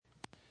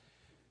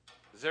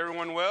Is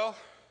everyone well?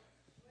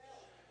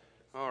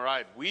 All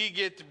right. We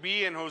get to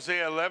be in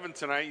Hosea 11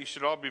 tonight. You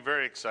should all be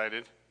very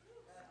excited.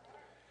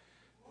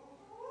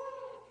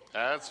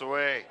 That's the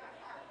way.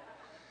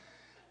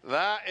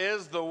 That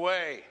is the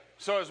way.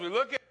 So as we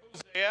look at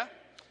Hosea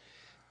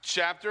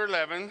chapter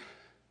 11,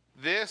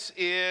 this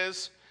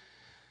is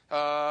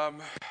a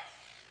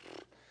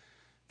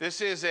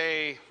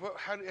a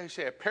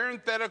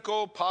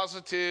parenthetical,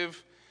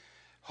 positive,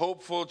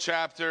 hopeful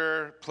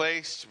chapter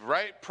placed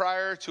right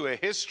prior to a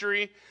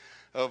history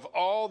of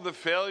all the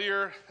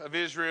failure of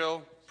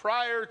Israel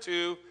prior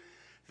to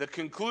the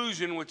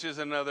conclusion, which is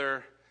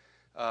another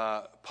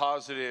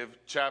positive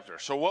chapter.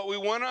 So what we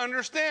want to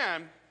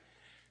understand,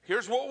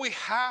 here's what we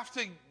have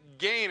to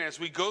gain as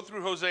we go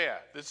through Hosea.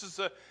 This is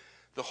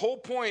the whole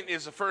point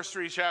is the first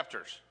three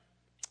chapters.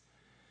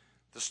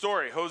 The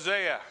story,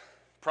 Hosea,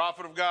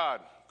 prophet of God,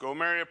 go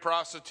marry a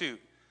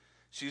prostitute.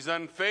 She's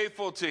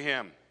unfaithful to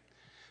him.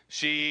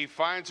 She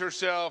finds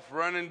herself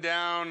running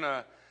down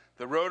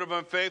the road of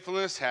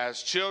unfaithfulness,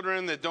 has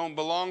children that don't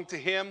belong to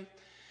him.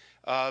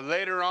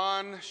 Later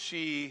on,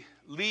 she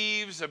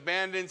leaves,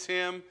 abandons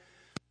him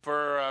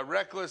for a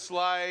reckless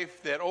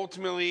life that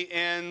ultimately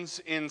ends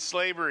in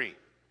slavery.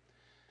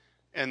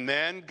 And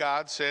then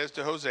God says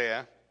to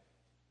Hosea,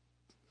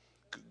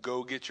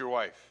 go get your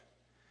wife.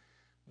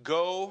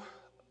 Go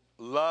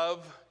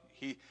love.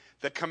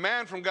 The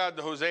command from God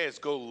to Hosea is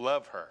go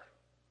love her.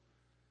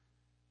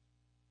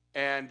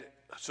 And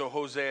so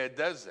Hosea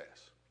does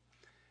this.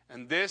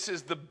 And this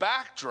is the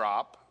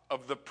backdrop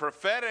of the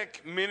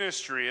prophetic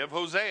ministry of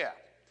Hosea.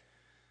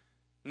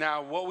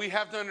 Now, what we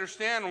have to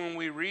understand when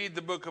we read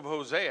the book of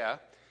Hosea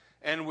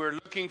and we're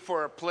looking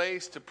for a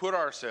place to put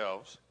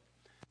ourselves,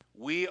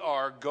 we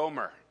are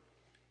Gomer.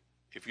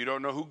 If you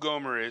don't know who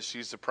Gomer is,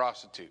 she's a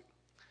prostitute.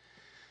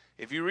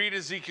 If you read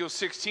Ezekiel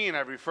 16,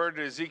 I've referred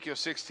to Ezekiel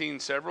 16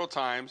 several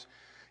times.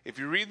 If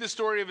you read the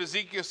story of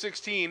Ezekiel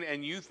 16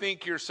 and you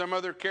think you're some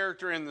other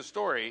character in the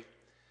story,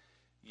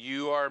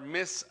 you are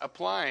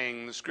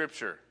misapplying the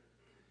scripture.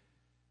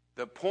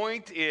 The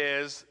point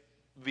is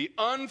the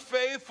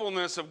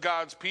unfaithfulness of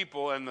God's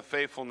people and the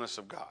faithfulness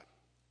of God.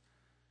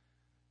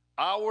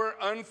 Our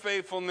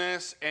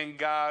unfaithfulness and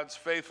God's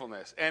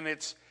faithfulness. And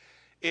it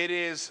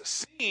is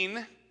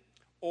seen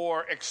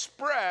or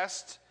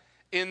expressed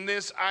in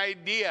this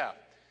idea,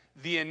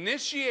 the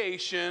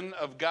initiation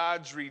of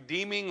God's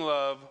redeeming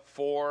love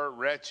for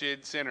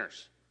wretched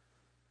sinners.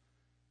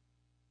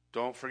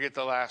 Don't forget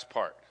the last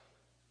part.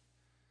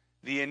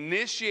 The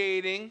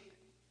initiating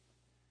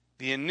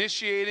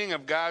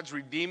of God's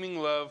redeeming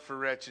love for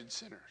wretched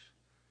sinners.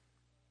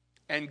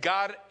 And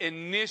God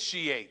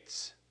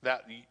initiates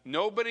that.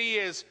 Nobody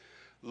is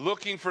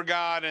looking for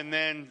God and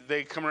then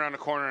they come around the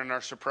corner and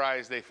are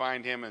surprised they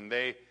find him and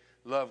they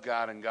love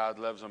God and God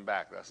loves them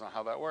back. That's not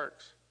how that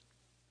works.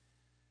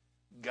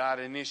 God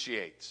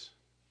initiates.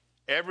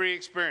 Every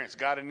experience,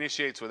 God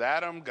initiates with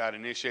Adam, God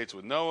initiates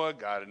with Noah,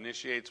 God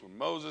initiates with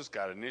Moses,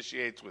 God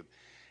initiates with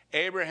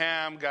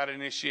Abraham, God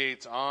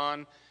initiates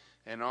on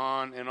and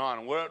on and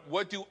on.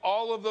 What do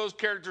all of those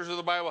characters of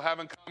the Bible have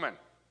in common?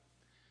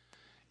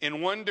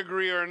 In one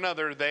degree or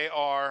another, they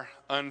are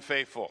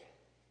unfaithful.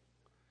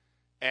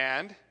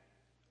 And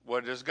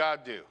what does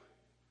God do?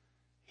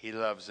 He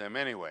loves them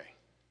anyway.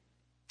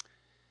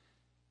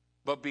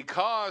 But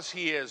because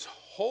he is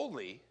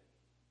holy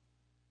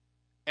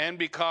and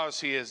because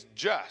he is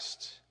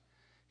just,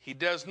 he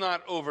does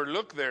not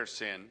overlook their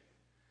sin,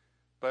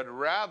 but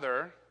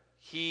rather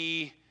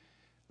he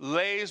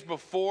lays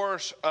before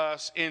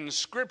us in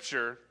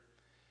Scripture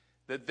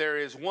that there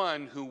is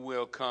one who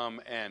will come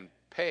and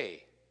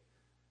pay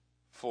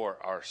for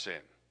our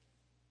sin.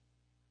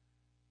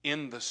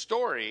 In the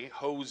story,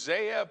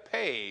 Hosea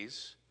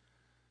pays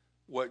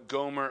what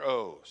Gomer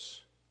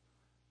owes.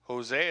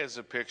 Hosea is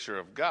a picture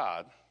of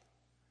God.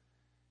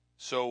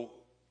 So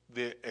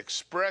the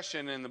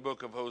expression in the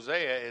book of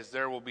Hosea is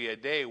there will be a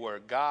day where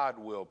God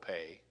will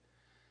pay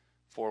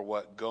for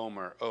what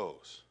Gomer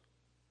owes.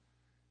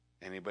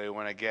 Anybody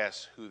want to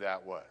guess who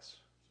that was?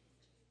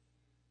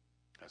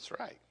 That's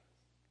right.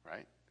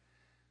 Right?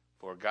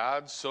 For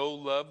God so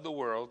loved the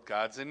world,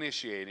 God's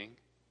initiating,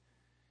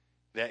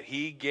 that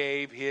he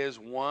gave his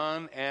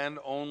one and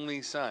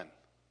only Son.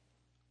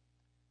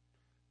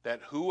 That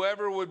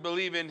whoever would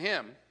believe in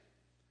him,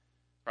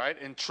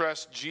 right, and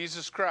trust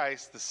Jesus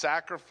Christ, the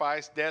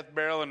sacrifice, death,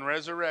 burial, and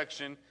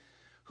resurrection,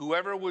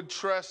 whoever would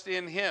trust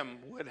in him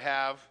would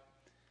have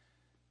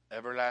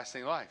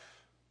everlasting life.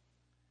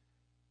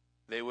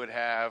 They would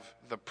have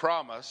the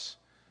promise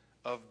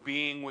of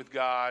being with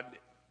God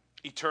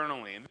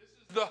eternally. And this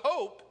is the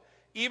hope,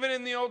 even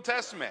in the Old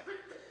Testament.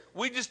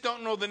 We just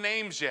don't know the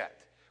names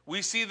yet.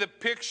 We see the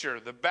picture,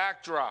 the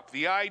backdrop,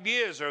 the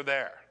ideas are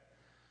there.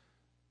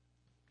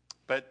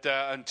 But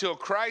until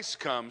Christ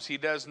comes, he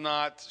does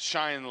not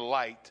shine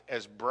light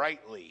as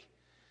brightly.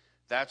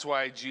 That's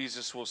why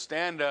Jesus will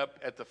stand up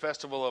at the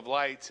Festival of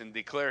Lights and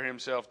declare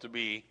himself to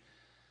be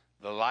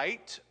the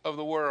light of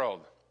the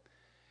world.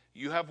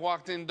 You have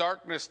walked in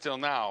darkness till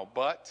now,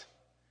 but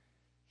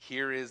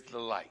here is the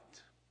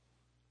light.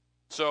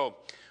 So So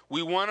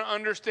we want to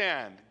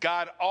understand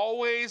God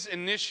always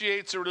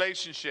initiates a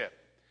relationship.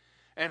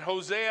 And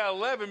Hosea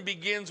 11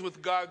 begins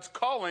with God's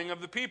calling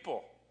of the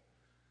people.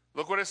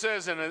 Look what it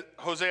says in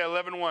Hosea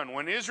 11:1.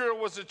 When Israel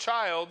was a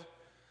child,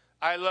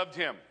 I loved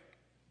him.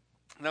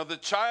 Now the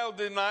child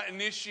did not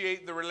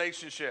initiate the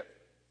relationship.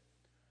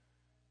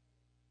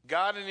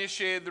 God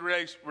initiated the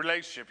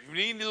relationship. If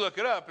you need to look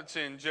it up, it's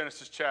in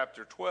Genesis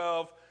chapter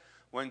 12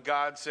 when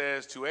God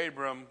says to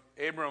Abram,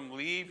 Abram,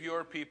 leave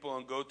your people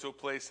and go to a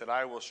place that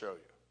I will show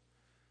you.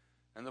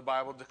 And the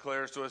Bible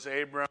declares to us,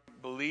 Abram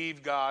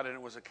believed God and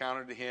it was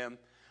accounted to him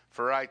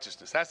for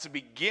righteousness. That's the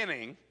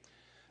beginning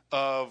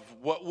of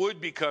what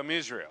would become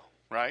Israel,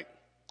 right?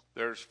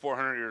 There's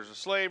 400 years of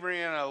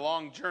slavery and a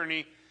long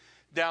journey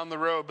down the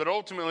road, but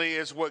ultimately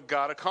is what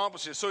God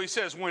accomplishes. So he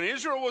says, when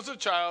Israel was a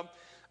child,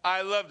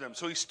 I loved him.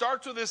 So he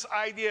starts with this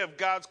idea of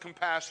God's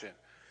compassion.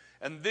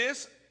 And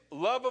this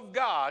love of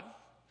God,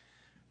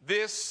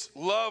 this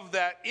love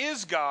that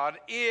is God,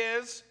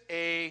 is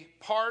a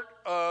part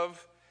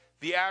of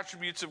the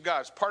attributes of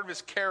God. It's part of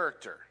his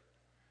character.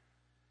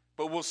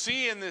 But we'll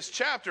see in this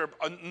chapter,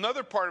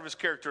 another part of his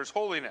character is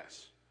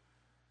holiness.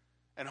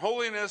 And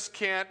holiness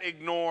can't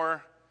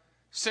ignore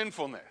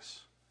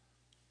sinfulness,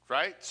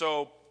 right?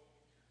 So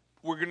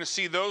we're going to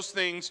see those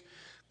things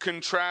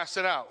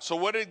contrasted out. So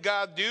what did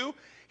God do?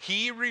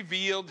 He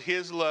revealed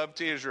his love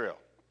to Israel.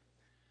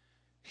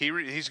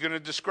 He's going to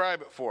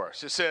describe it for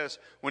us. It says,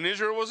 when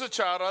Israel was a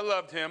child, I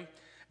loved him,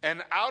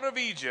 and out of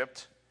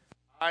Egypt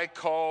I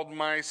called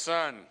my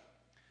son.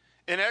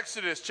 In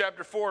Exodus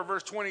chapter 4,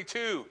 verse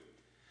 22,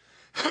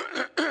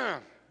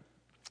 the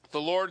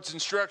Lord's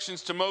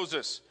instructions to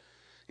Moses.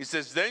 He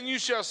says, then you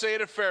shall say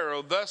to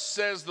Pharaoh, thus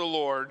says the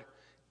Lord,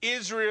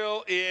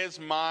 Israel is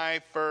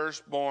my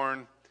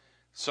firstborn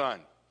son.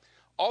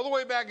 All the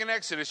way back in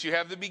Exodus, you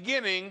have the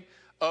beginning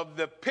of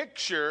the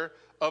picture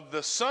of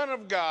the Son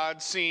of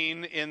God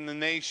seen in the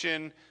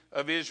nation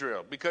of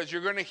Israel. Because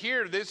you're going to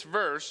hear this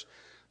verse,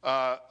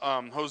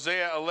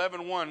 Hosea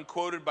 11:1,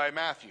 quoted by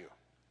Matthew.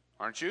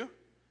 Aren't you?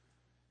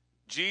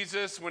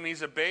 Jesus, when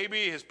he's a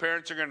baby, his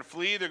parents are going to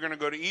flee. They're going to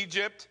go to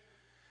Egypt.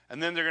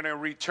 And then they're going to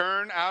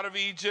return out of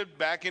Egypt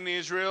back into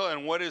Israel.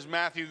 And what is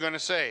Matthew going to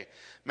say?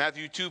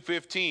 Matthew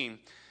 2:15. It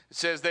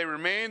says, they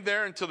remained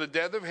there until the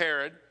death of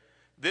Herod.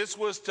 This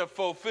was to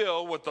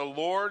fulfill what the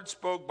Lord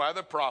spoke by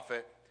the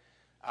prophet,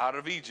 out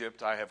of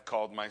Egypt I have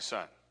called my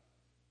son.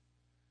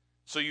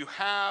 So you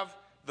have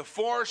the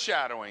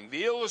foreshadowing,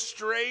 the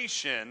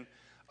illustration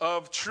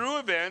of true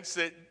events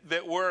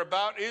that were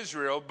about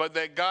Israel, but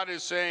that God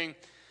is saying,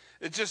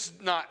 it's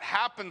just not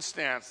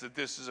happenstance that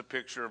this is a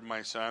picture of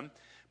my son,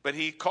 but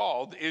he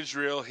called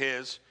Israel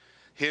his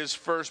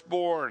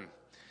firstborn.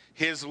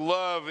 His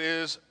love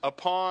is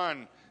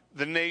upon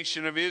the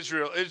nation of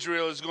Israel.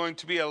 Israel is going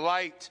to be a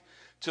light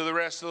to the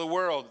rest of the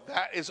world.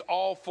 That is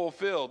all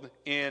fulfilled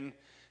in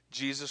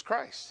Jesus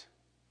Christ.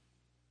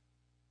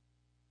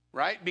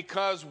 Right?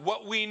 Because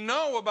what we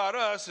know about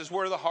us is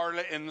we're the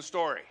harlot in the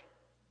story.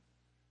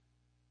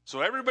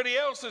 So everybody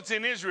else that's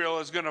in Israel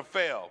is going to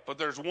fail. But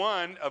there's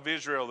one of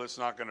Israel that's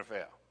not going to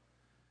fail.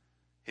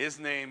 His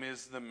name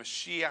is the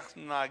Mashiach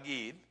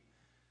Nagid,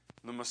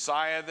 the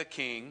Messiah the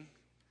King,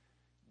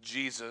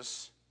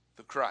 Jesus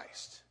the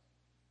Christ.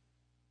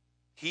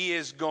 He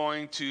is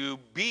going to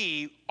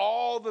be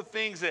all the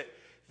things that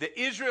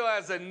Israel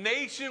as a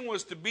nation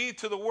was to be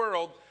to the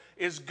world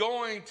is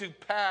going to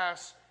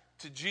pass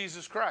to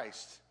Jesus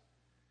Christ.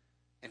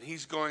 And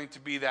he's going to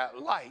be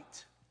that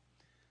light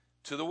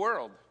to the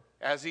world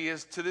as he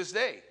is to this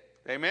day.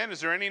 Amen? Is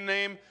there any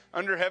name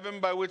under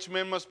heaven by which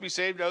men must be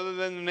saved other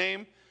than the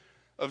name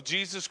of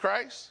Jesus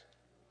Christ?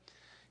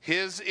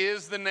 His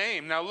is the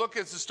name. Now look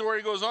as the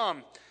story goes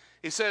on.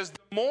 He says,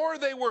 the more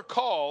they were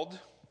called,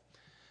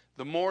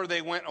 the more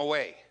they went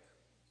away.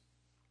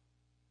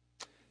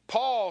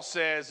 Paul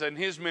says in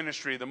his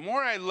ministry, the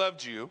more I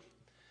loved you,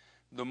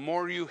 the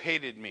more you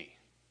hated me.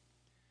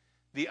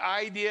 The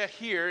idea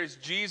here is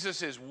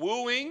Jesus is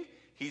wooing,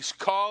 he's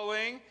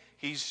calling,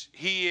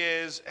 he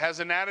has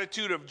an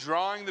attitude of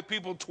drawing the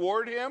people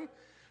toward him,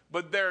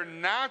 but their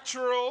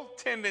natural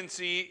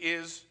tendency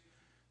is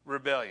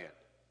rebellion.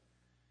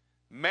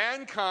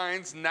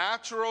 Mankind's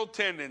natural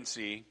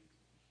tendency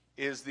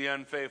is the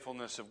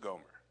unfaithfulness of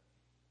Gomer.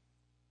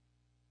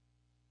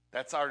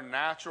 That's our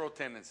natural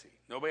tendency.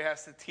 Nobody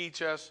has to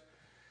teach us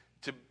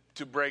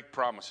to break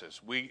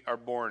promises. We are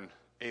born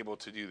able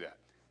to do that.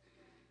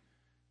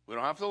 We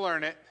don't have to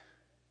learn it.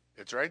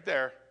 It's right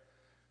there.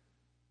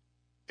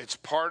 It's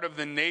part of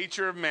the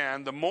nature of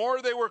man. The more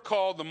they were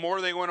called, the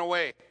more they went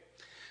away.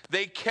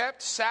 They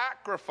kept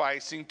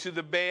sacrificing to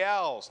the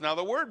Baals. Now,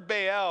 the word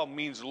Baal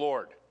means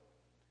Lord.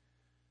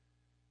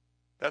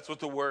 That's what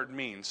the word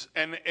means.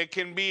 And it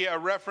can be a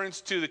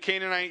reference to the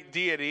Canaanite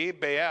deity,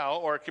 Baal,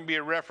 or it can be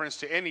a reference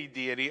to any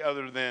deity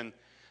other than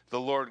the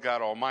Lord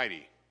God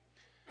Almighty.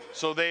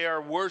 So they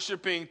are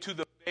worshiping to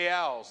the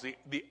Baals,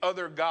 the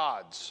other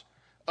gods,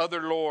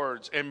 other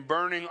lords, and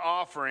burning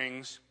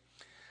offerings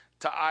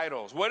to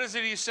idols. What is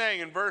it he's saying?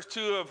 In verse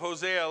 2 of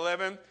Hosea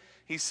 11,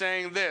 he's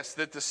saying this,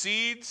 that the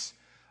seeds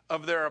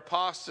of their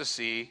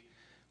apostasy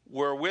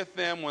were with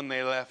them when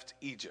they left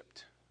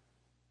Egypt.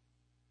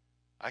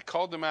 I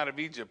called them out of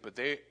Egypt, but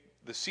the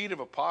seed of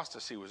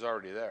apostasy was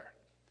already there.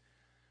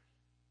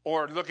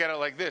 Or look at it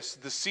like this,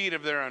 the seed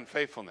of their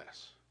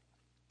unfaithfulness.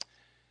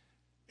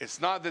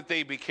 It's not that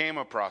they became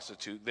a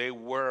prostitute, they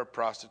were a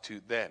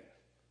prostitute then.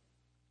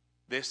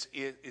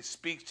 It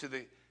speaks to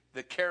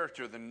the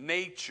character, the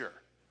nature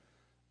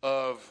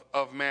of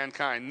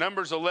mankind.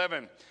 Numbers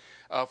 11,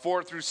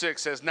 4 through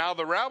 6 says, Now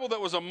the rabble that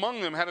was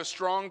among them had a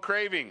strong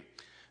craving.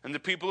 And the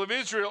people of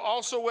Israel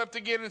also wept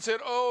again and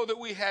said, Oh, that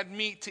we had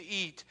meat to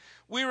eat.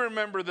 We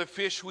remember the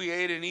fish we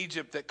ate in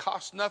Egypt that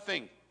cost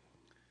nothing.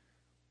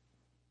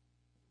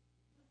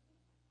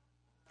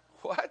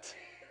 What?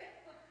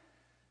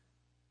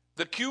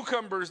 The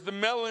cucumbers, the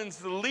melons,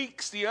 the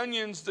leeks, the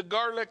onions, the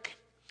garlic.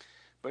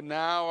 But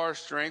now our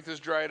strength is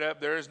dried up.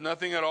 There is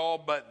nothing at all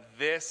but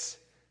this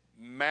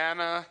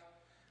manna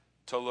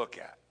to look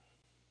at.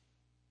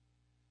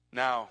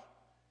 Now,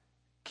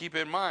 keep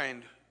in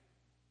mind,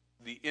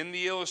 in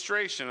the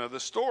illustration of the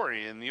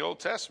story in the Old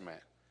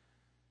Testament,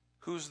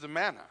 who's the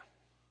manna?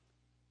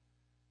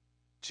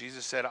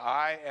 Jesus said,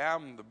 I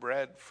am the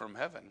bread from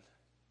heaven.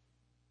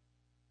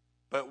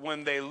 But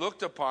when they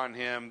looked upon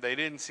him, they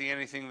didn't see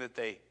anything that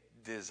they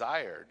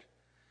desired.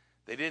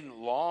 They didn't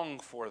long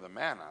for the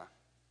manna.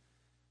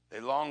 They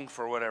longed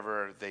for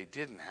whatever they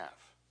didn't have.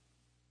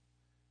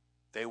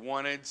 They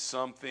wanted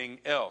something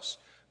else.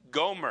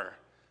 Gomer,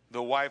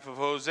 the wife of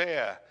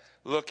Hosea.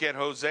 Look at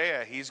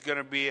Hosea. He's going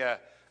to be a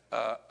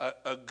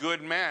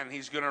good man.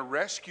 He's going to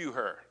rescue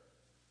her.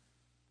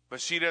 But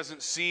she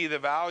doesn't see the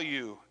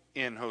value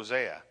in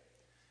Hosea.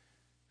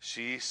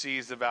 She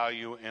sees the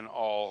value in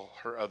all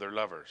her other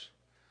lovers,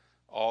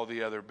 all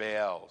the other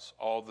Baals,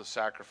 all the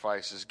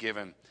sacrifices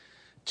given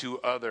to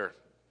others.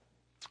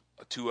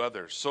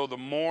 So the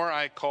more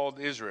I called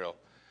Israel,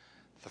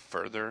 the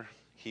further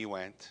he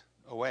went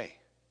away.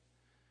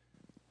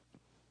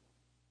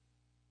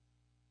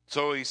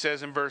 So he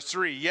says in verse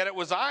 3, Yet it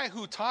was I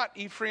who taught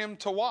Ephraim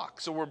to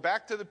walk. So we're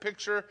back to the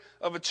picture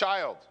of a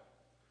child.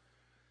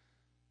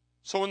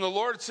 So when the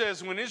Lord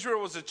says, when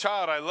Israel was a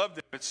child, I loved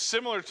him, it's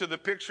similar to the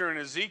picture in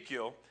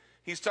Ezekiel.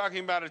 He's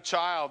talking about a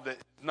child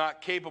that's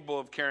not capable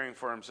of caring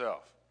for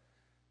himself.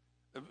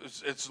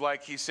 It's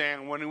like he's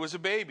saying, when he was a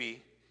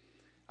baby,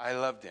 I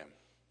loved him.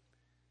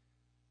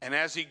 And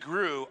as he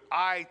grew,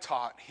 I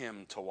taught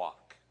him to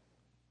walk.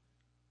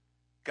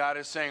 God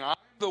is saying, I'm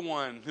the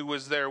one who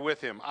was there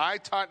with him. I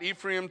taught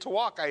Ephraim to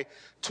walk. I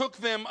took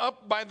them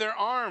up by their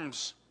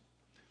arms.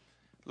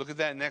 Look at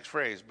that next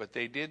phrase. But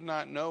they did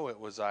not know it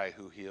was I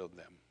who healed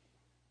them.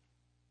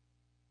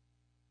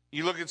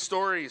 You look at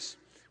stories.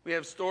 We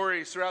have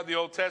stories throughout the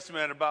Old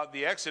Testament about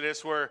the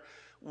Exodus where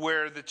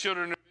the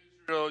children of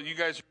Israel, you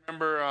guys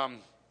remember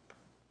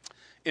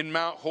in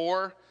Mount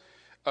Hor,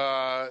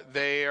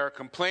 they are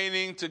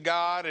complaining to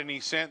God and he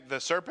sent the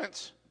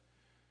serpents.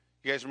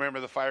 You guys remember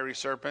the fiery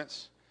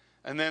serpents?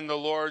 And then the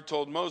Lord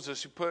told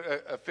Moses, you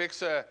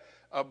fix a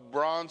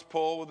bronze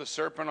pole with a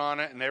serpent on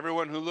it, and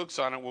everyone who looks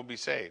on it will be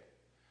saved.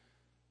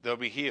 They'll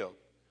be healed.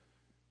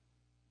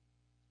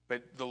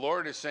 But the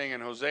Lord is saying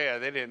in Hosea,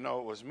 they didn't know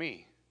it was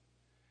me.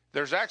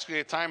 There's actually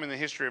a time in the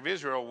history of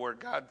Israel where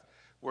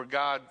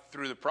God,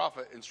 through the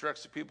prophet,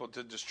 instructs the people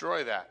to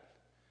destroy that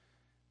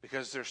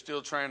because they're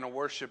still trying to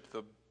worship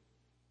the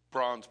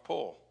bronze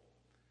pole.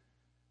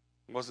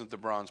 It wasn't the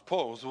bronze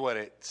pole, it was what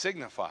it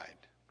signified,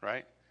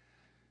 right?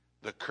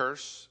 The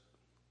curse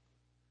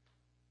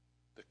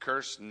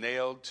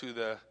nailed to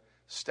the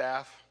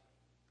staff.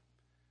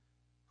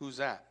 Who's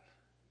that?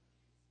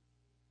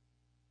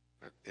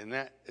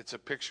 It's a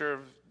picture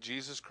of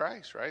Jesus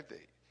Christ, right?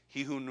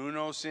 He who knew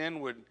no sin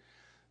would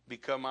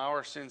become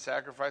our sin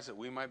sacrifice that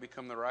we might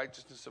become the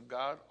righteousness of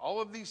God. All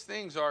of these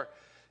things are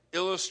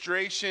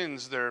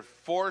illustrations. They're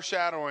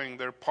foreshadowing.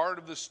 They're part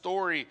of the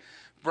story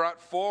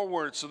brought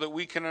forward so that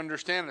we can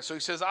understand it. So he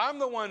says, I'm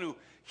the one who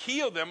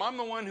healed them. I'm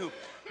the one who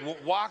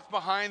walked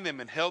behind them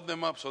and held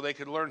them up so they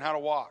could learn how to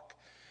walk.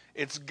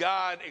 It's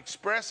God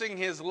expressing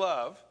his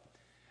love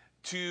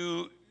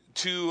to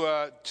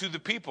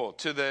the people,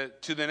 to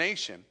the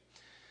nation.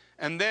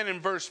 And then in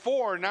verse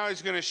 4, now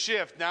he's going to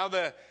shift. Now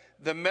the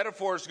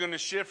metaphor is going to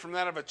shift from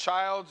that of a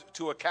child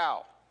to a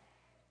cow.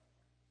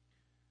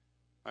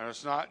 And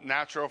it's not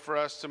natural for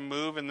us to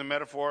move in the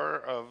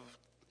metaphor of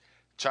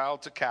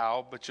child to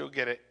cow, but you'll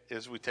get it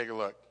as we take a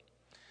look.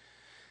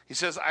 He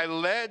says, I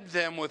led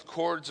them with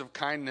cords of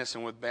kindness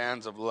and with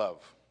bands of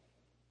love.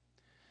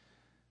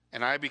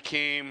 And I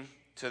became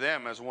to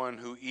them as one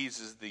who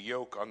eases the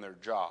yoke on their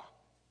jaw.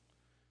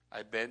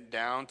 I bent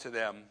down to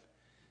them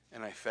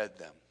and I fed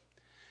them.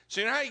 So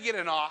you know how you get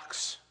an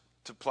ox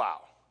to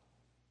plow?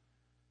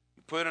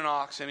 You put an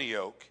ox in a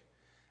yoke,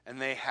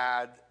 and they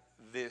had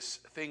this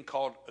thing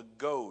called a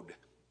goad.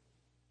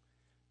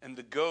 And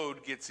the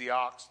goad gets the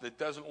ox that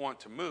doesn't want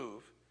to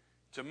move.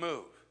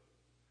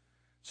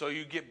 So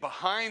you get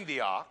behind the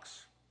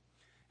ox,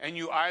 and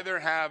you either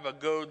have a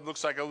goad,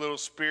 looks like a little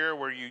spear,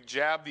 where you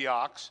jab the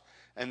ox,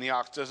 and the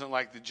ox doesn't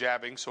like the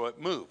jabbing, so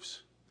it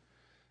moves.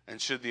 And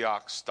should the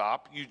ox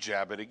stop, you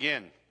jab it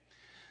again.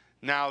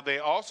 Now, they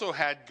also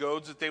had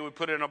goads that they would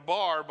put in a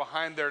bar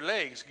behind their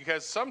legs,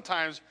 because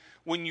sometimes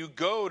when you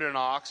goad an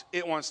ox,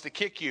 it wants to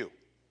kick you.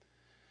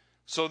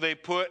 So they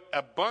put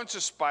a bunch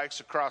of spikes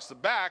across the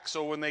back,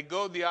 so when they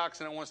goad the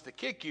ox and it wants to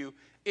kick you,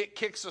 it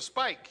kicks a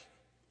spike,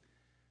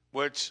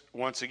 which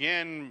once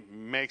again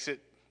makes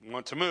it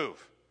want to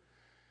move.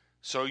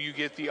 So you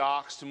get the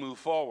ox to move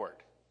forward.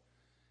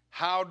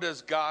 How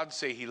does God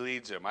say he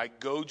leads him? I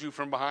goad you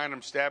from behind,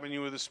 I'm stabbing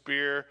you with a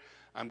spear,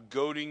 I'm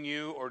goading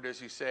you, or does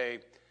he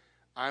say,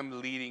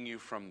 I'm leading you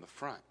from the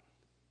front?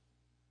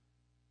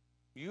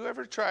 You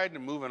ever tried to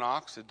move an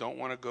ox that don't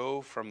want to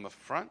go from the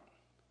front?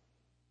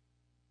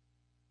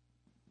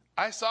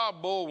 I saw a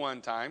bull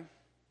one time,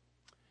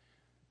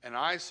 and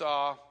I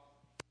saw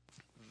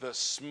the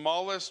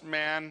smallest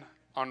man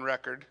on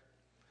record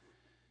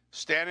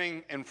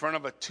standing in front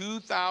of a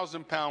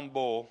 2,000-pound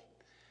bull,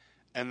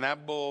 and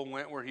that bull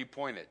went where he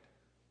pointed.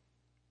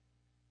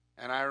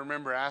 And I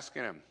remember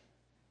asking him,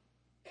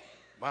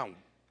 wow,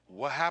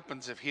 what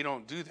happens if he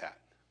don't do that?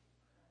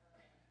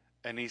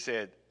 And he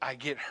said, I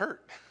get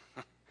hurt.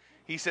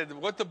 He said,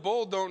 what the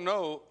bull don't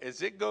know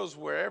is it goes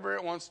wherever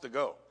it wants to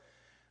go.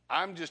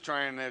 I'm just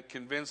trying to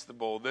convince the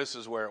bull this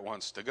is where it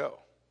wants to go.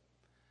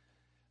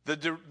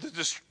 The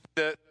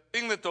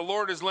thing that the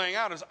Lord is laying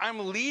out is,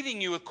 I'm leading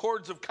you with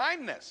cords of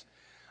kindness.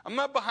 I'm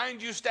not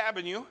behind you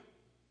stabbing you.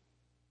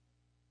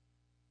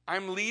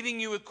 I'm leading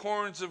you with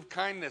cords of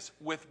kindness,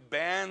 with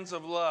bands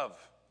of love.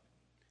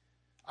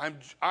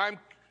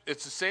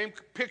 It's the same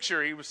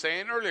picture he was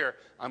saying earlier.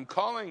 I'm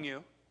calling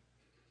you,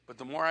 but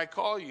the more I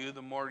call you,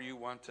 the more you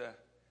want to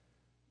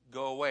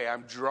go away.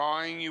 I'm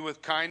drawing you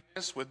with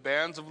kindness, with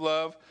bands of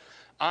love.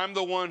 I'm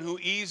the one who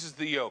eases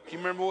the yoke. You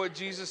remember what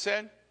Jesus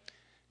said?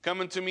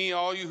 Come unto me,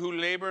 all you who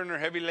labor and are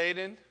heavy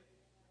laden.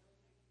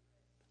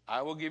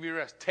 I will give you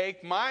rest.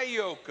 Take my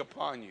yoke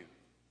upon you.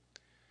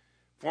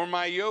 For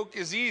my yoke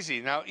is easy.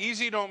 Now,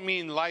 easy don't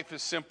mean life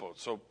is simple.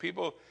 So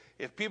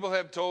if people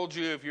have told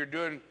you if you're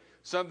doing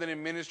something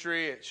in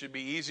ministry, it should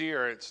be easy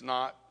or it's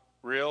not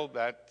real,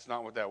 that's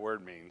not what that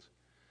word means.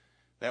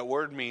 That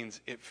word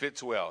means it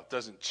fits well. It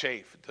doesn't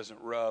chafe. It doesn't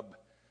rub.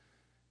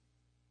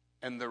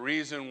 And the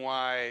reason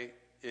why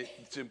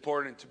it's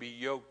important to be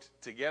yoked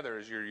together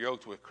is you're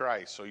yoked with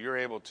Christ. So you're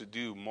able to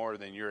do more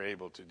than you're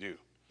able to do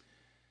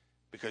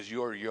because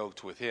you're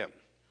yoked with him.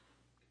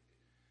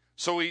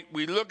 So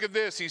we look at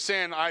this. He's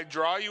saying, I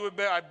draw you a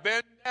bit. I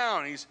bend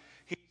down. He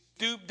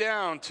stooped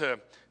down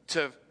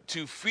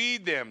to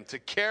feed them, to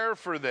care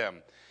for them.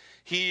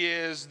 He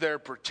is their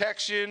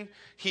protection.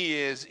 He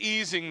is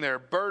easing their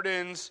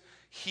burdens.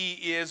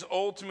 He is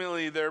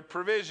ultimately their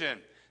provision,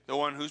 the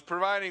one who's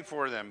providing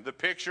for them. The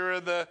picture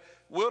of the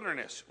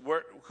wilderness,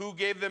 who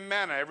gave them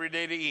manna every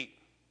day to eat?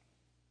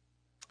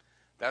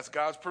 That's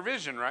God's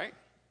provision, right?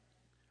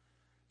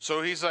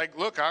 So he's like,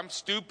 look, I'm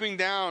stooping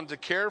down to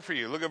care for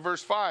you. Look at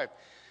verse 5.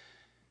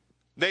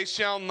 They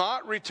shall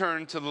not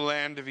return to the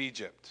land of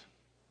Egypt.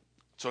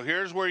 So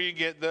here's where you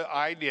get the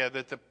idea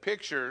that the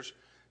pictures,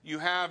 you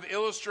have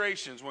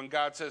illustrations when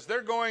God says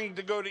they're going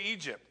to go to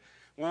Egypt.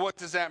 Well, what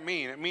does that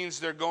mean? It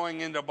means they're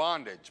going into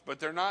bondage, but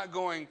they're not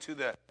going to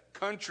the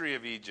country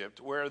of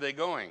Egypt. Where are they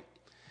going?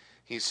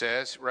 He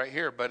says right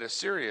here, but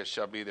Assyria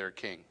shall be their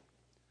king.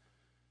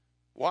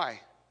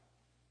 Why?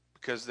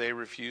 Because they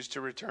refuse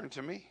to return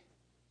to me.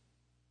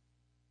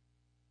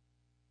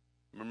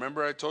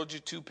 Remember I told you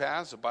two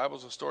paths? The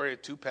Bible's a story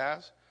of two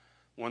paths.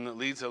 One that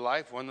leads to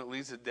life, one that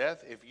leads to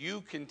death. If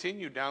you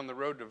continue down the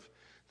road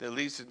that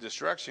leads to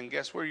destruction,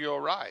 guess where you'll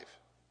arrive?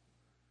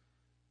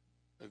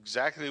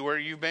 Exactly where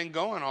you've been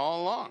going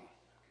all along.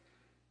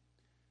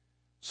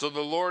 So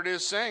the Lord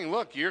is saying,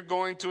 look, you're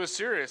going to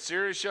Assyria.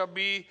 Assyria shall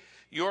be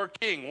your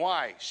king.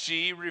 Why?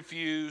 She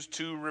refused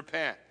to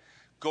repent.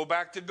 Go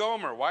back to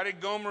Gomer. Why did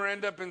Gomer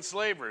end up in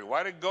slavery?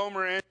 Why did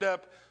Gomer end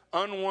up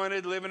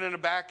unwanted, living in a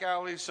back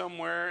alley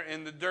somewhere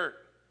in the dirt?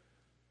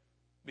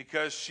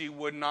 Because she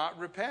would not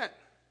repent.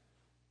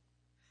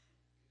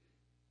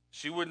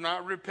 She would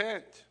not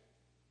repent.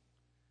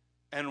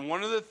 And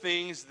one of the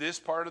things this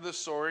part of the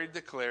story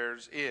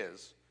declares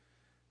is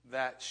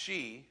that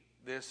she,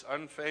 this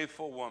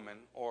unfaithful woman,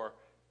 or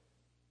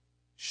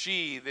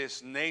she,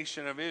 this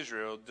nation of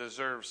Israel,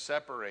 deserves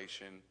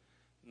separation,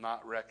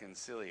 not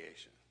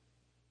reconciliation.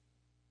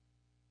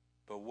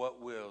 But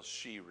what will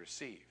she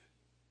receive?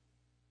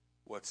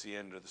 What's the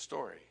end of the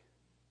story?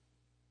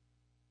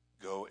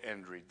 Go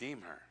and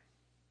redeem her.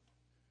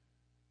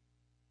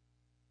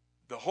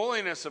 The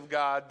holiness of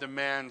God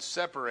demands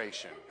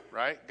separation,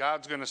 right?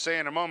 God's going to say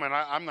in a moment,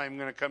 I'm not even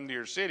going to come to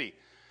your city.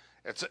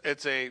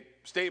 It's a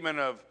statement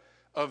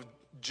of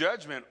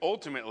judgment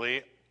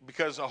ultimately,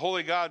 because a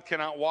holy God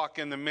cannot walk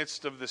in the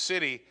midst of the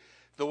city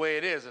the way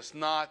it is. It's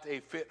not a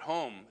fit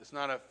home. It's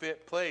not a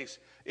fit place.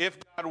 If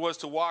God was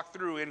to walk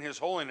through in his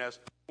holiness,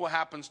 what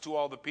happens to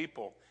all the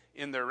people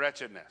in their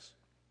wretchedness?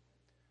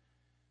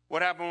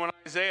 What happened when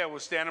Isaiah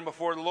was standing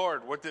before the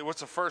Lord? What's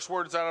the first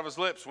words out of his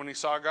lips when he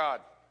saw God?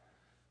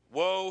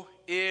 Woe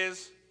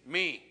is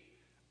me.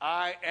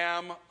 I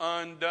am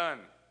undone.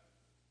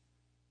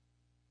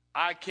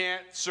 I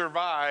can't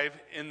survive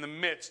in the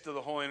midst of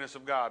the holiness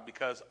of God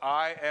because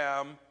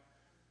I'm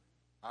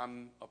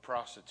a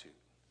prostitute.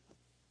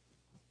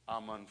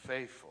 I'm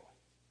unfaithful.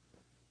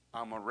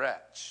 I'm a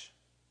wretch.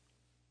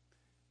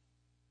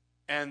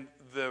 And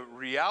the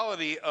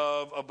reality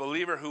of a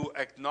believer who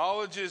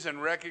acknowledges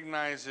and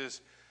recognizes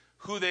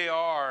who they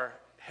are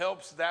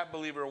helps that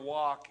believer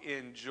walk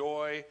in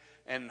joy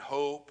and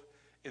hope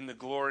in the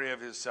glory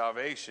of his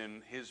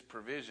salvation, his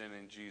provision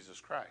in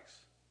Jesus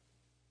Christ.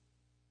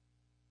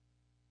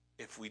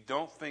 If we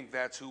don't think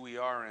that's who we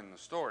are in the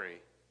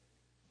story,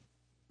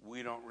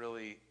 we don't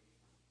really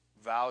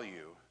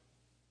value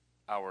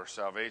our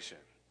salvation.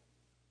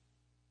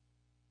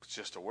 It's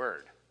just a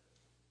word.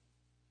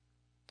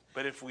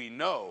 But if we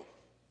know,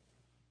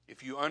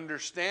 if you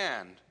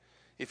understand,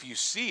 if you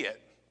see it,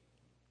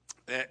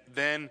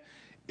 then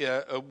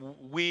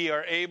we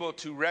are able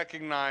to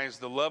recognize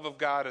the love of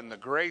God and the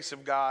grace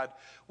of God,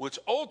 which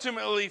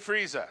ultimately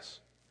frees us.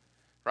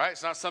 Right?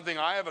 It's not something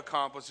I have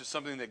accomplished, it's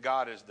something that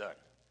God has done.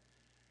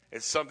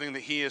 It's something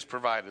that he has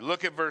provided.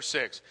 Look at verse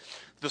 6.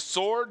 The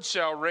sword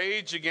shall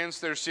rage against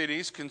their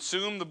cities,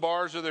 consume the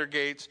bars of their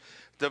gates,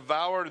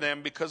 devour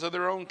them because of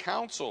their own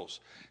counsels.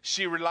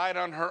 She relied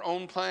on her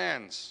own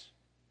plans.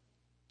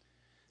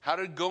 How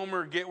did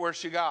Gomer get where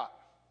she got?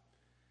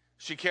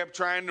 She kept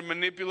trying to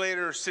manipulate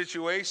her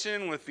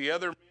situation with the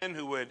other men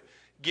who would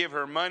give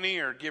her money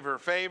or give her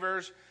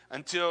favors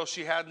until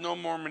she had no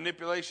more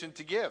manipulation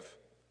to give.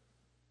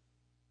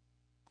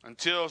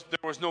 Until there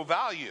was no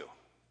value.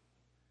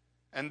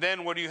 And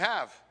then what do you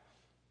have?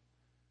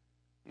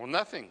 Well,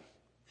 nothing.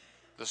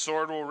 The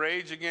sword will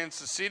rage against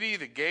the city,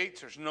 the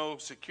gates. There's no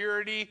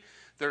security.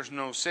 There's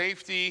no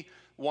safety.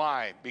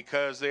 Why?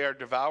 Because they are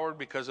devoured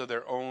because of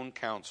their own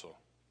counsel.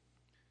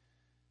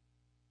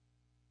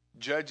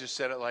 Judges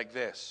said it like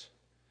this.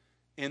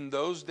 In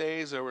those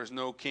days there was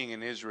no king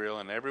in Israel,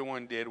 and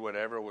everyone did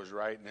whatever was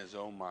right in his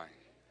own mind.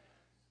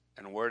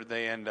 And where did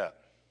they end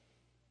up?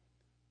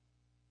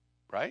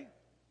 Right?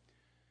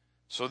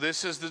 So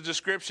this is the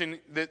description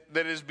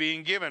that is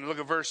being given. Look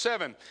at verse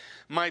 7.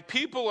 My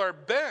people are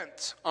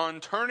bent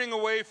on turning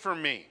away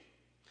from me.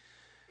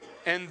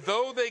 And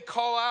though they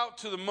call out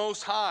to the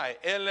Most High,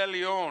 El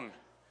Elyon,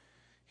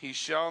 he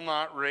shall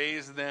not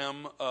raise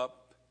them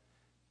up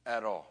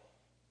at all.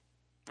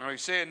 Now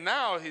he's saying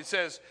now, he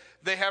says,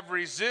 they have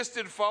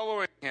resisted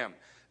following him.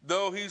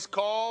 Though he's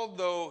called,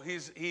 though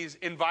he's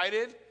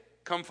invited,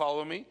 come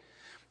follow me.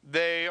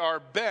 They are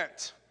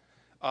bent.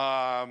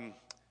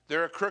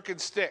 They're a crooked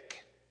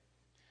stick.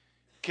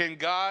 Can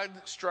God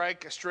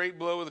strike a straight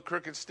blow with a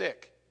crooked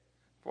stick?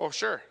 Well,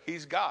 sure,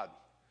 he's God.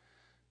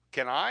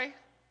 Can I?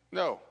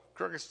 No,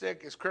 crooked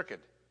stick is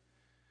crooked.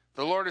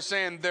 The Lord is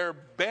saying they're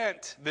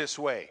bent this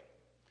way.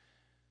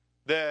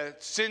 The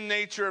sin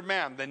nature of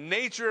man, the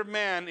nature of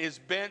man is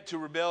bent to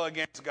rebel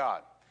against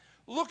God.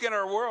 Look at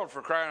our world,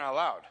 for crying out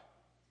loud.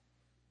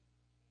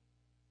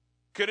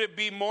 Could it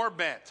be more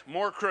bent,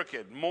 more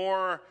crooked,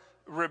 more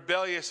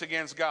rebellious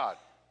against God?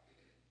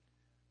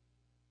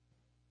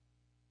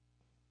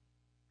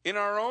 In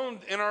our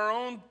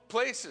own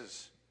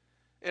places,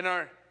 in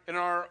our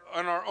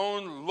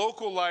own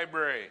local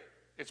library,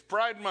 it's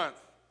Pride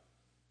Month.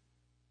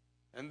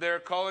 And they're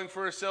calling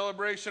for a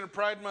celebration of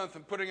Pride Month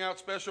and putting out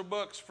special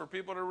books for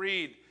people to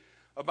read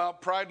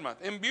about Pride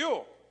Month. In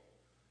Buell.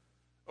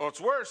 Oh,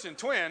 it's worse in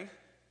Twin.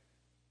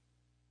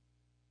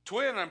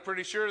 Twin, I'm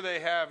pretty sure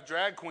they have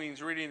drag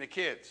queens reading to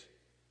kids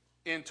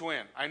in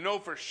Twin. I know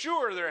for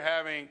sure they're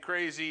having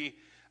crazy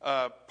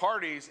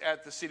parties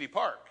at the city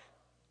park.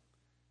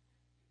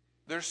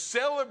 They're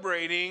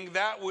celebrating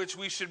that which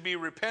we should be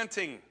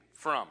repenting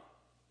from.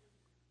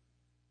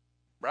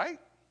 Right?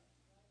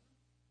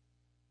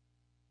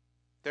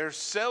 They're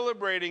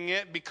celebrating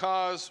it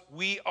because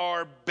we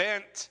are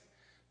bent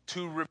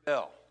to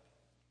rebel.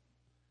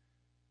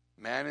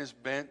 Man is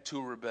bent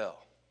to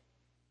rebel.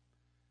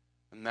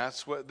 And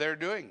that's what they're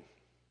doing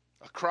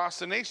across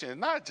the nation.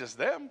 And not just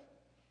them.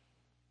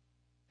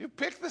 You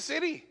pick the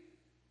city.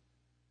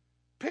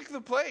 Pick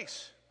the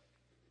place.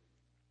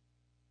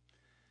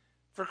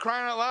 For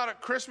crying out loud, at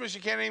Christmas,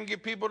 you can't even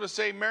get people to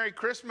say Merry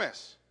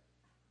Christmas.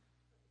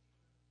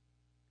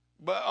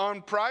 But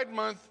on Pride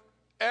Month,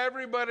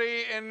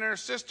 everybody and their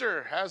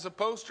sister has a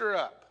poster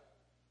up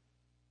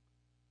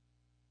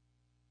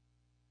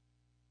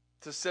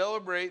to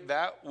celebrate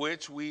that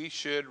which we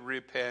should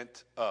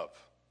repent of.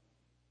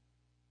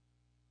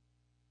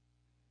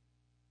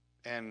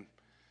 And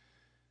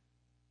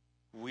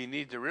we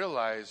need to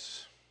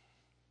realize,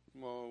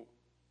 well,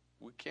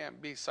 we can't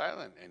be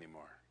silent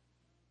anymore.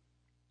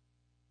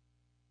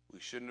 We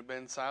shouldn't have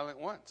been silent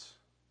once.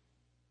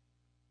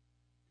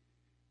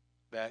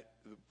 That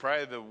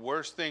probably the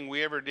worst thing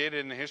we ever did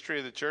in the history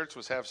of the church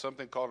was have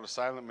something called a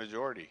silent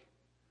majority.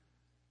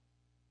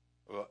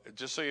 Well,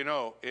 just so you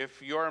know,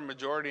 if you're a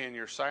majority and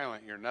you're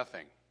silent, you're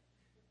nothing.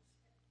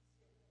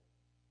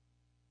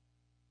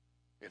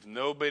 If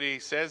nobody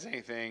says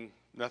anything,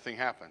 nothing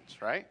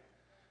happens, right?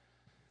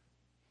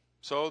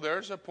 So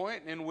there's a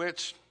point in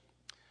which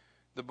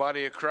the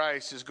body of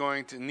Christ is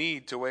going to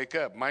need to wake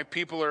up. My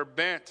people are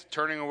bent,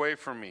 turning away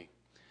from me.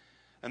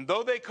 And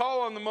though they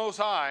call on the Most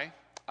High,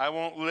 I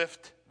won't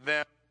lift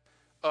them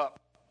up.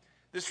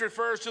 This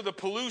refers to the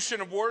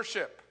pollution of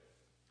worship.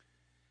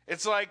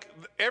 It's like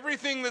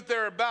everything that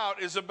they're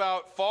about is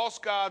about false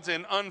gods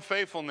and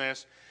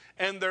unfaithfulness,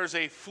 and there's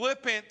a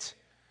flippant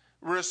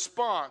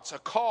response, a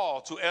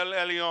call to El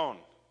Elyon.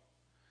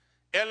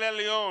 El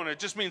Elyon, it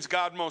just means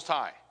God Most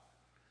High.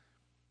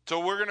 So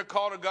we're going to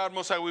call to God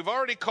Most High. We've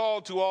already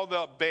called to all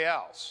the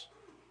Baals.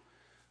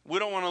 We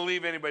don't want to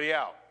leave anybody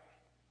out.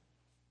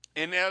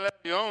 And El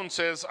Elyon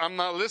says, I'm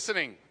not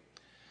listening.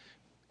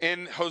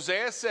 In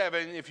Hosea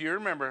 7, if you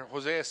remember,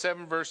 Hosea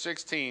 7 verse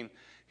 16,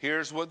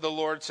 here's what the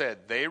Lord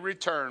said. They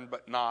return,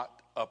 but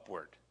not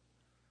upward.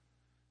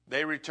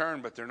 They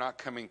return, but they're not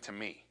coming to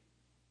me.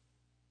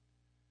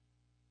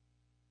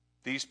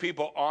 These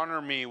people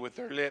honor me with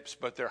their lips,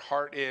 but their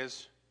heart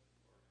is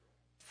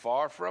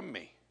far from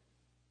me.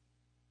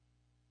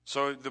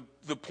 So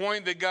the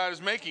point that God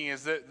is making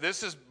is that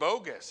this is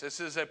bogus. This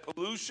is a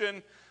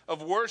pollution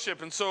of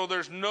worship, and so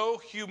there's no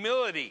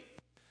humility.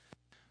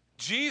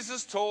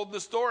 Jesus told the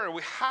story.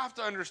 We have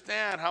to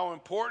understand how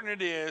important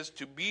it is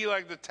to be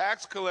like the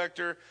tax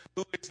collector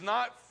who is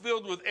not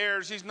filled with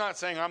errors. He's not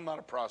saying, I'm not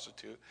a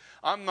prostitute.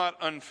 I'm not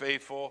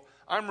unfaithful.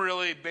 I'm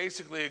really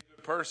basically a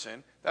good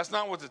person. That's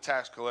not what the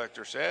tax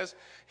collector says.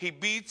 He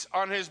beats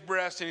on his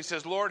breast and he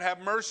says, Lord,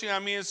 have mercy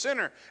on me, a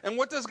sinner. And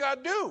what does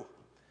God do?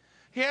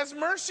 He has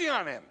mercy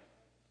on him.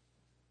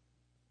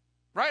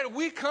 Right?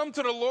 We come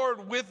to the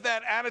Lord with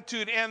that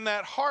attitude and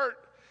that heart.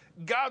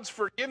 God's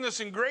forgiveness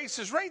and grace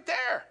is right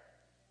there.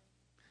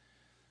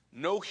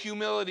 No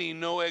humility,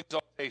 no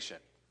exaltation.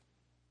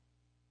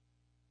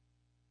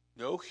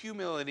 No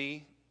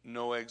humility,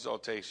 no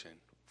exaltation.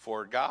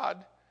 For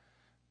God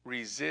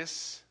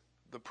resists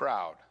the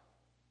proud.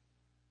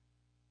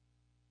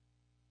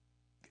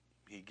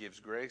 He gives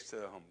grace to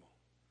the humble.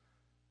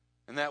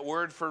 And that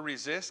word for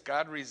resist,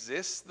 God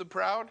resists the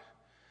proud,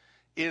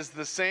 is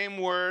the same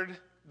word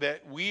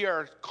that we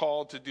are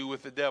called to do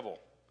with the devil.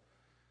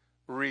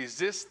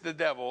 Resist the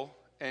devil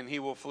and he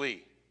will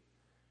flee.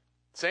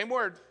 Same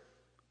word.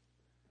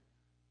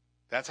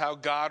 That's how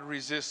God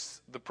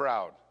resists the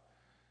proud.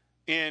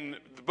 In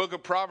the book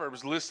of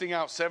Proverbs, listing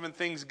out 7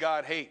 things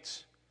God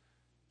hates.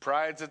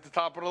 Pride's at the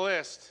top of the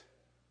list.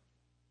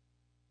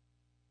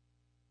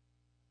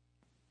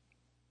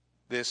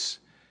 This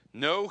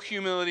no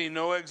humility,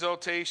 no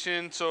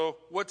exaltation. So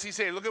what's he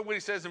say? Look at what he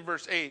says in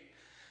verse 8.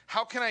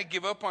 How can I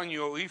give up on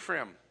you, O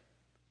Ephraim?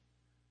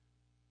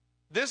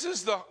 This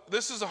is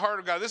the heart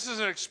of God. This is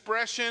an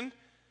expression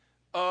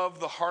of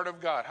the heart of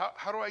God.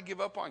 How do I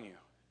give up on you?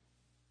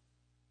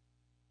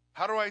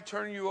 How do I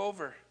turn you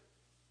over?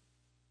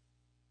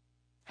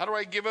 How do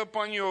I give up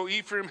on you, O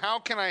Ephraim? How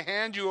can I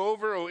hand you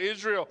over, O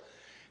Israel?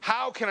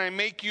 How can I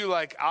make you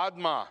like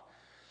Admah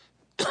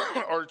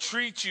or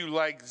treat you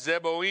like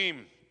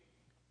Zeboim?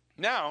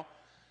 Now,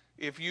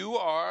 if you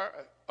are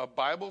a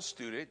Bible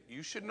student,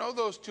 you should know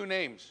those 2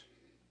 names.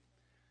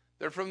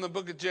 They're from the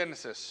book of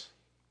Genesis.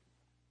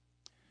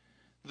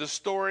 The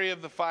story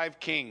of the 5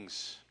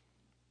 kings.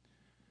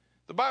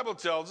 The Bible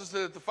tells us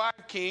that the 5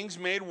 kings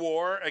made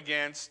war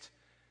against,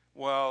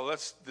 the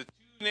 2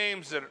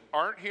 names that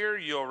aren't here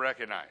you'll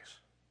recognize.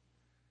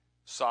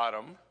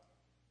 Sodom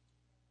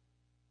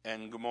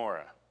and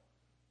Gomorrah.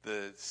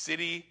 The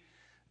city,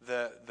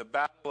 the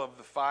battle of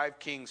the 5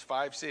 kings,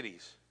 5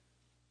 cities.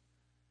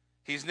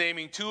 He's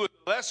naming 2 of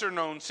the lesser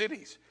known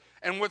cities.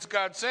 And what's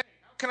God saying?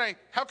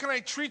 How can I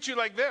treat you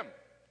like them?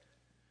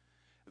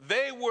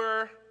 They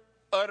were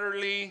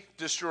utterly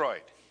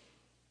destroyed.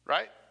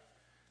 Right?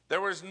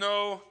 There was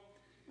no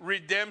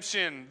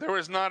redemption. There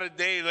was not a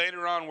day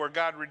later on where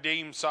God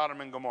redeemed Sodom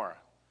and Gomorrah.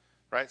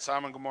 Right?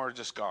 Sodom and Gomorrah are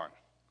just gone.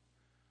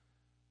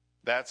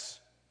 That's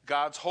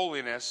God's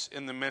holiness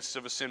in the midst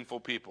of a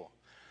sinful people.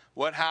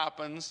 What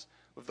happens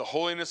if the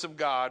holiness of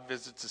God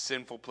visits a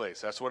sinful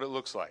place? That's what it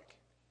looks like.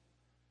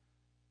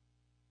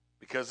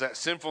 Because that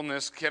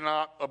sinfulness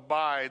cannot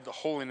abide the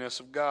holiness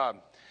of God.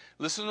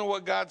 Listen to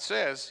what God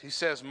says. He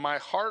says, my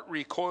heart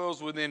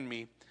recoils within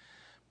me.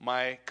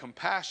 My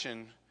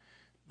compassion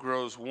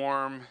grows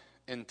warm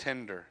and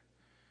tender.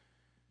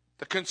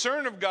 The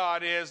concern of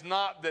God is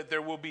not that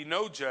there will be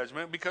no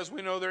judgment, because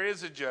we know there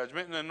is a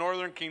judgment, and the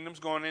northern kingdom's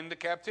going into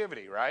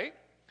captivity, right?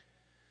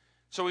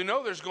 So we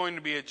know there's going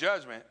to be a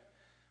judgment.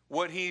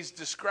 What he's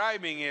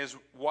describing is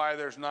why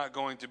there's not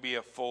going to be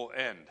a full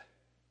end.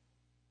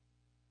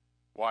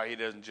 Why he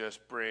doesn't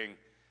just bring,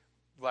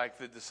 like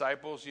the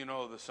disciples,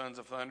 the sons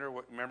of thunder.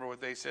 Remember what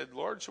they said?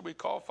 Lord, should we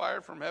call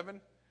fire from heaven?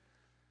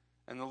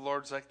 And the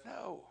Lord's like,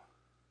 no.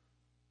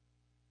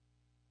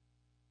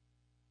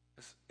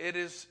 It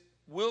is,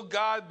 will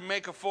God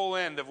make a full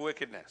end of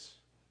wickedness?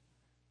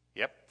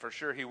 Yep, for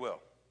sure he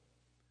will.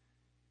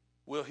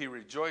 Will he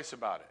rejoice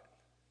about it?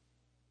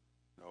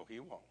 No, he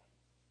won't.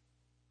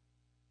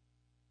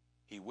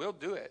 He will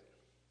do it.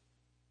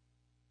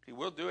 He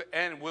will do it.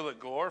 And will it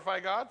glorify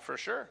God? For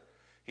sure.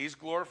 He's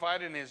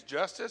glorified in his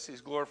justice. He's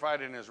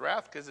glorified in his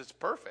wrath because it's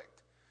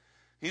perfect.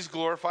 He's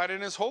glorified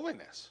in his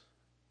holiness.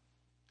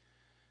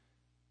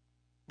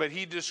 But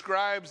he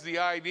describes the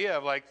idea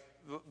of like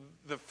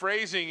the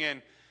phrasing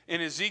in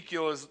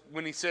Ezekiel is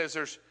when he says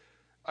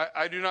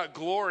I do not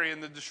glory in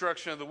the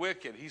destruction of the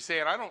wicked. He's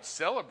saying I don't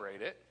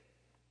celebrate it.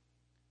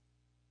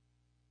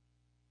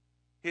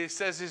 He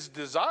says his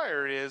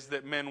desire is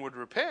that men would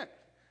repent.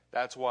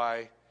 That's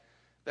why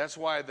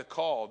the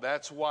call.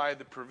 That's why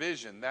the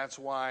provision. That's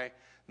why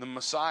the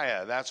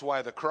Messiah. That's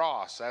why the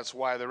cross. That's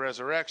why the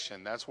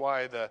resurrection. That's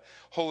why the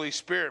Holy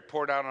Spirit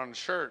poured out on the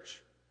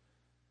church.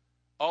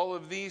 All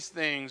of these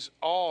things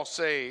all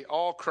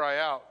cry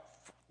out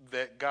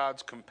that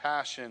God's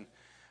compassion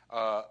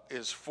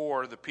is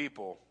for the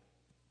people.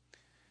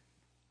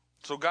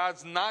 So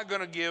God's not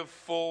going to give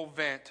full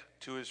vent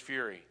to his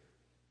fury.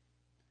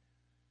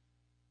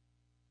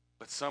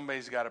 But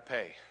somebody's got to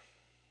pay,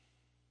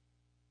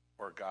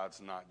 or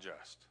God's not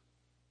just.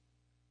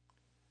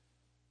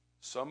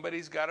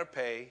 Somebody's got to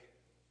pay,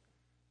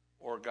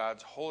 or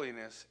God's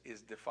holiness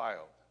is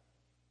defiled.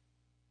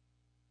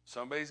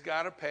 Somebody's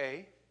got to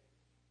pay,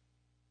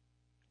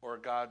 or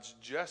God's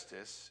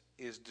justice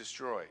is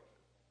destroyed.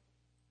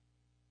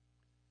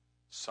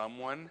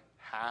 Someone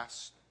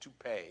has to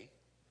pay.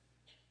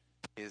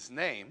 His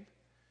name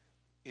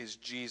is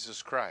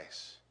Jesus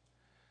Christ.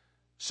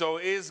 So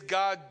is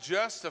God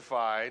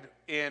justified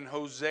in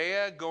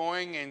Hosea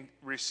going and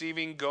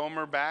receiving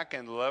Gomer back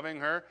and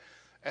loving her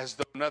as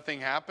though nothing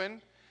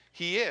happened?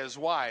 He is.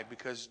 Why?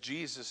 Because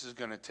Jesus is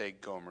going to take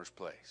Gomer's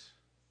place.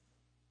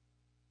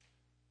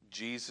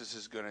 Jesus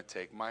is going to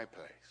take my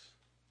place.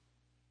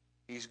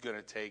 He's going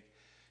to take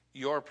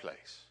your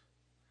place.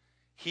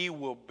 He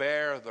will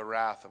bear the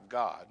wrath of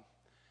God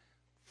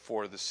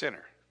for the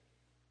sinner.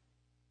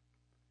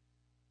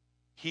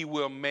 He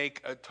will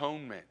make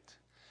atonement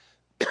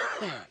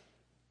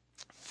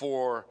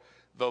for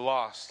the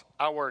lost.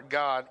 Our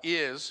God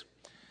is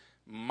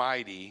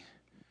mighty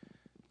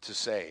to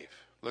save.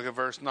 Look at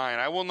verse 9.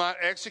 I will not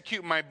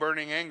execute my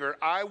burning anger.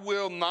 I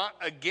will not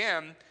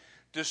again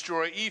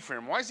destroy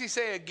Ephraim. Why does he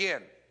say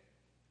again?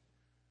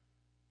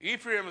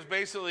 Ephraim is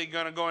basically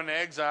going to go into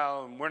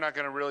exile, and we're not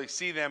going to really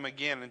see them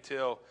again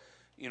until,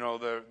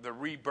 the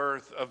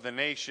rebirth of the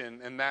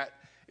nation, and that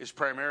is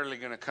primarily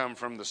going to come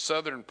from the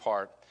southern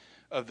part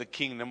of the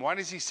kingdom. Why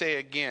does he say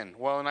again?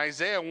 Well, in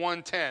Isaiah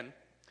 1:10,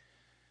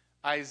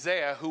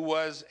 Isaiah, who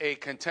was a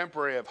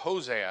contemporary of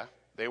Hosea,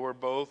 they were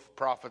both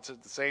prophets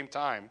at the same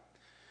time.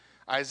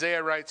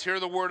 Isaiah writes, "Hear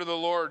the word of the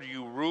Lord,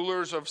 you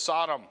rulers of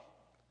Sodom.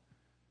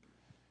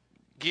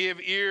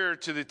 Give ear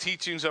to the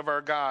teachings of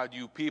our God,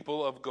 you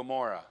people of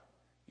Gomorrah."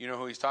 You know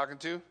who he's talking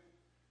to?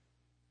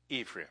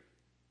 Ephraim.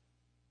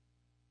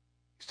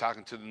 He's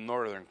talking to the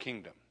northern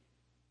kingdom.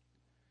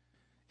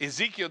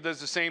 Ezekiel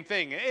does the same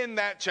thing. In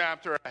that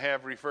chapter I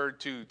have referred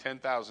to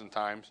 10,000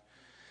 times.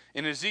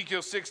 In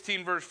Ezekiel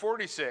 16, verse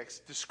 46,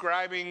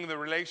 describing the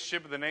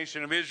relationship of the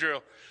nation of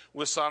Israel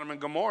with Sodom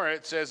and Gomorrah,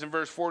 it says in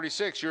verse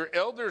 46, "Your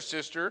elder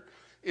sister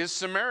is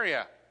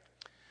Samaria,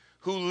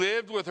 who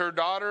lived with her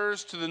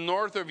daughters to the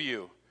north of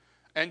you,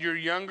 and your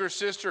younger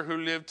sister who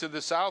lived to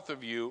the south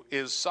of you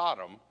is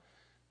Sodom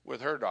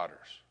with her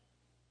daughters."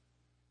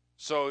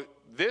 So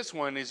this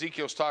one,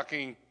 Ezekiel's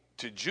talking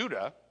to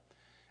Judah,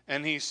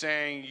 and he's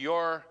saying,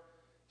 your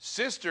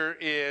sister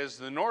is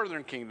the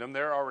northern kingdom,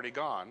 they're already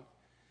gone,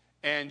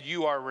 and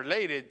you are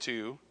related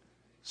to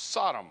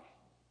Sodom.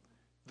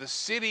 The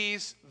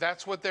cities,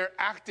 that's what they're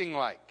acting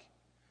like.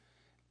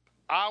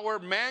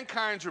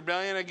 Mankind's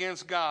rebellion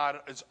against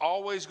God is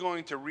always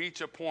going to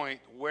reach a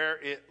point where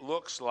it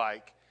looks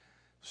like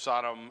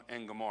Sodom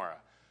and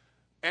Gomorrah.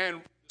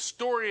 And the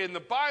story in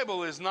the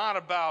Bible is not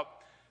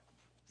about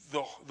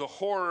the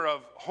horror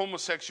of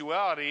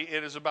homosexuality.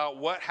 It is about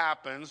what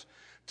happens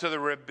to the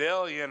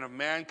rebellion of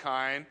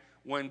mankind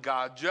when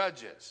God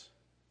judges.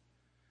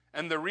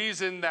 And the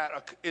reason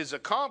that is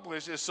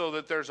accomplished is so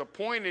that there's a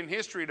point in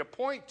history to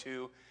point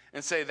to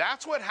and say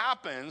that's what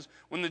happens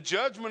when the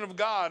judgment of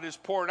God is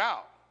poured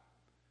out.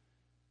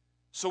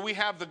 So we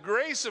have the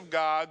grace of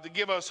God to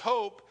give us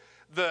hope,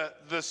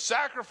 the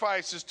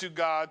sacrifices to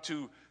God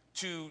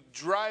to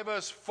drive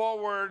us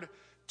forward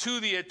to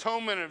the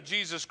atonement of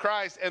Jesus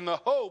Christ, and the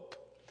hope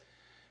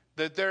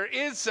that there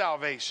is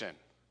salvation.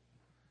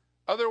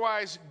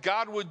 Otherwise,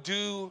 God would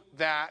do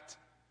that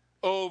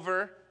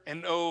over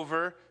and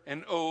over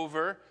and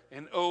over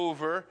and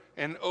over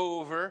and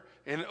over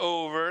and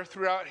over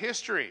throughout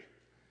history.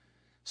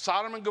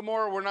 Sodom and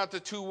Gomorrah were not the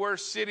two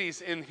worst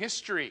cities in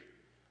history.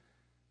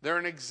 They're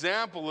an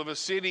example of a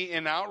city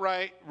in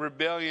outright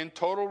rebellion,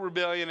 total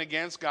rebellion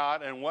against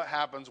God, and what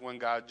happens when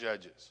God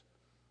judges.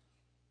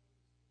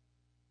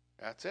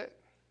 That's it.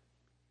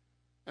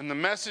 And the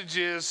message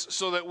is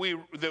so that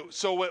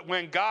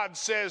when God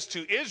says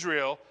to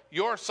Israel,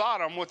 "You're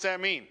Sodom," what's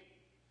that mean?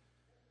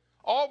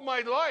 All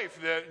my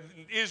life,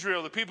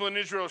 the people in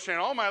Israel are saying,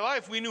 all my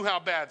life we knew how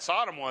bad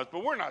Sodom was,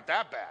 but we're not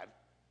that bad.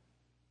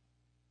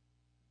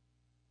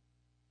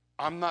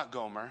 I'm not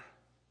Gomer.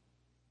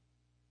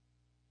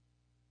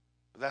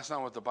 But that's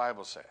not what the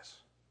Bible says.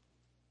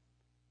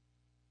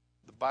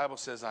 The Bible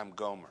says I'm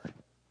Gomer.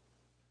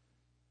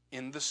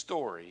 in the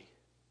story,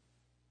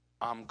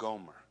 I'm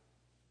Gomer.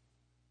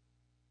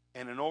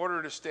 And in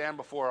order to stand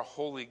before a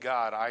holy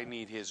God, I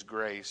need his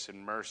grace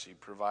and mercy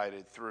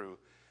provided through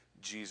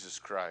Jesus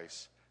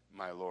Christ,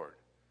 my Lord,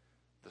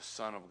 the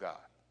Son of God.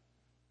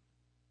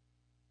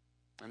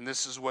 And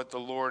this is what the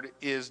Lord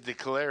is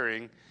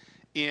declaring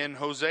in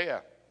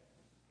Hosea.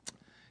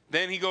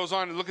 Then he goes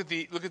on to look at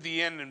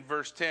the end in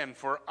verse 10.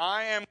 For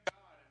I am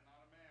God and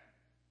not a man.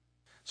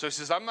 So he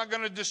says, I'm not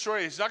going to destroy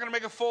you. He's not going to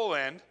make a full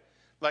end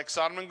like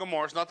Sodom and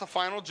Gomorrah. It's not the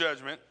final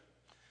judgment.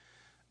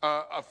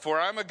 For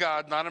I am a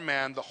God, not a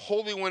man, the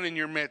Holy One in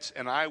your midst,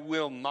 and I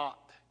will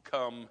not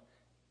come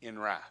in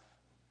wrath.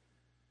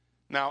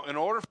 Now, in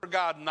order for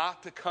God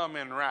not to come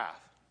in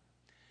wrath,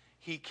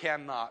 he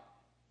cannot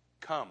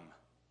come.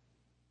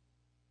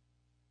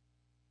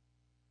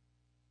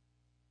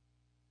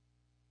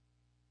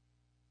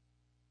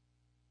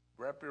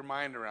 Wrap your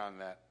mind around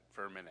that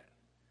for a minute.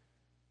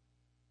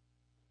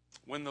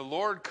 When the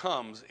Lord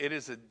comes, it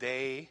is a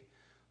day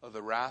of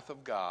the wrath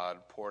of God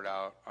poured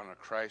out on a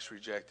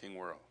Christ-rejecting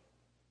world.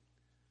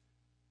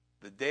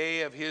 The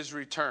day of his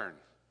return,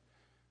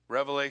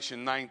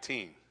 Revelation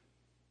 19.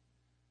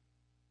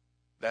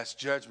 That's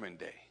Judgment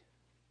Day,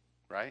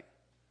 right?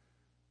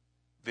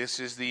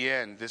 This is the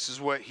end. This is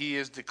what he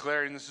is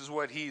declaring. This is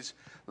what he's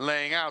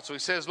laying out. So he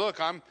says,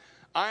 look,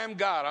 I am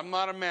God. I'm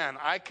not a man.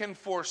 I can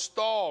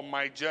forestall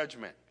my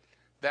judgment.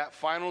 That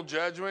final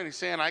judgment, he's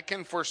saying, I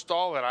can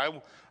forestall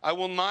it. I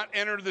will not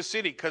enter the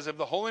city, because if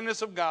the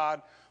holiness of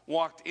God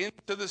walked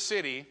into the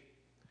city,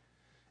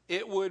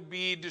 it would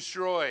be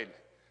destroyed.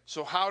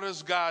 So how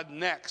does God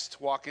next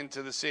walk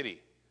into the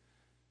city?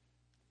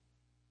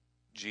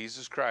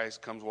 Jesus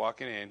Christ comes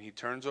walking in. He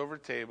turns over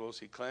tables.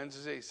 He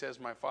cleanses it. He says,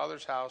 my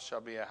Father's house shall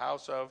be a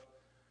house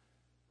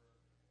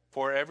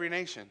for every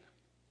nation.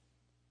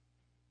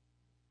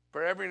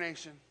 For every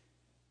nation.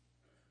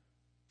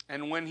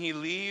 And when he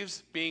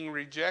leaves being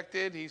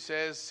rejected, he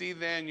says, see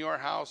then, your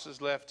house is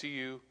left to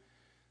you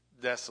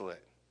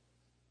desolate.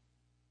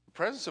 The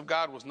presence of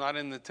God was not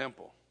in the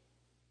temple.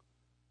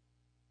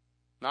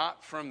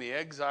 Not from the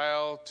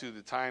exile to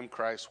the time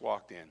Christ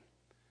walked in.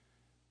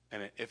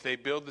 And if they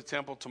build the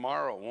temple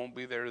tomorrow, it won't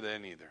be there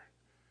then either.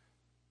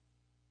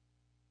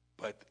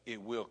 But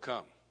it will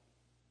come.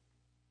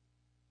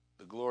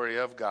 The glory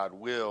of God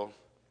will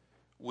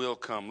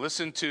come.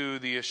 Listen to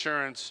the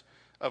assurance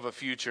of a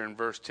future in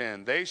verse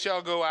 10. They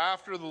shall go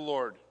after the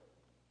Lord.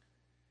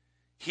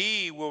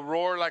 He will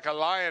roar like a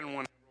lion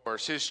when he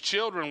roars. His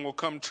children will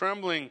come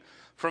trembling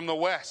from the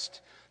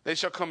west. They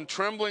shall come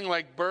trembling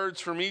like birds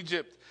from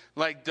Egypt,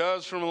 like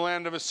doves from the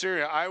land of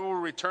Assyria. I will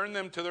return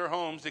them to their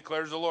homes,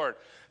 declares the Lord.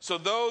 So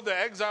though the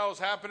exile is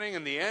happening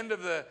and the end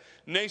of the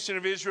nation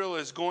of Israel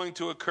is going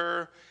to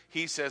occur,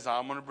 he says,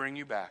 I'm going to bring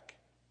you back.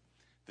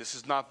 This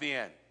is not the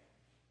end.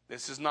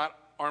 This is not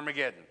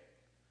Armageddon.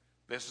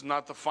 This is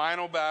not the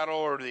final battle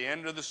or the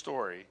end of the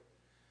story.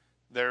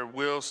 There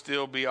will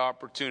still be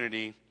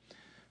opportunity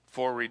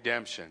for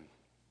redemption.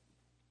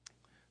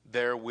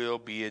 There will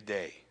be a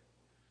day.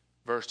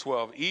 Verse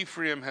 12,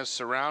 Ephraim has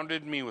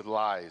surrounded me with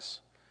lies,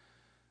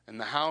 and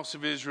the house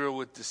of Israel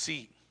with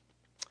deceit.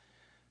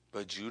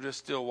 But Judah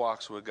still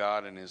walks with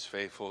God and is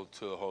faithful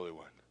to the Holy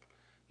One.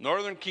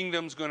 Northern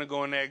kingdom's going to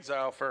go into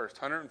exile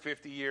first,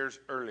 150 years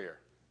earlier.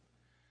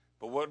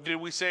 But what did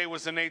we say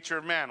was the nature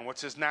of man?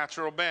 What's his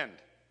natural bend?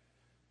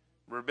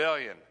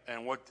 Rebellion.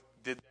 And what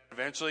did that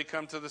eventually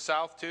come to the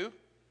south too?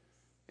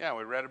 Yeah,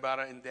 we read about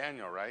it in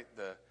Daniel, right?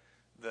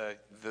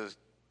 The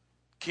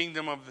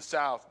kingdom of the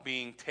south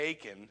being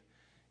taken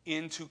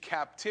into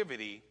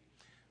captivity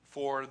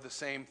for the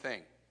same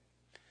thing.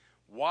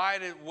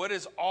 What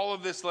is all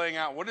of this laying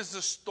out? What is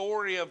the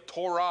story of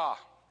Torah?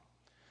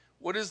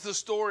 What is the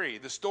story?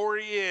 The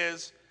story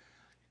is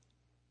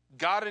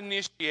God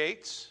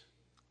initiates,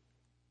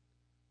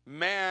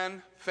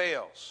 man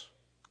fails.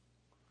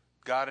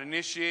 God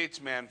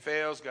initiates, man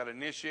fails. God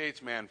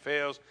initiates, man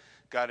fails.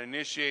 God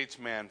initiates,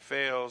 man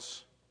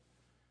fails.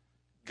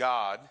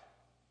 God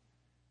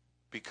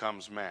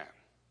becomes man.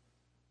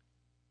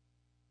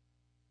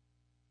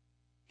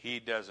 He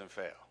doesn't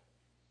fail.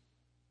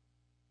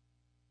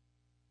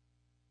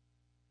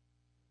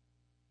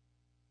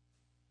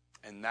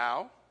 And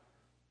now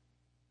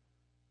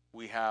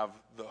we have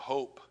the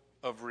hope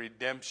of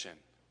redemption,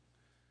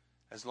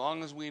 as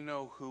long as we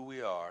know who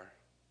we are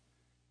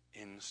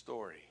in the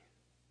story.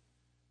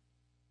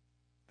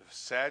 The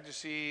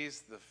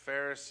Sadducees, the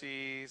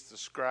Pharisees, the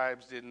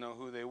scribes didn't know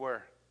who they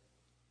were.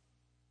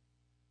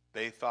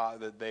 They thought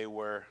that they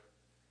were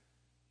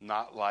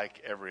not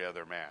like every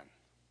other man.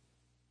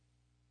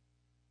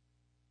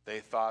 They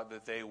thought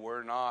that they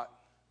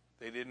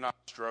did not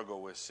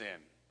struggle with sin.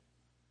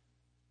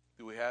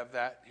 Do we have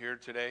that here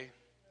today?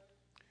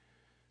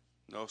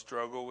 No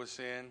struggle with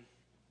sin.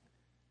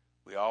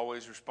 We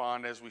always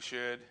respond as we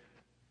should.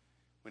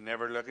 We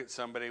never look at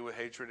somebody with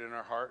hatred in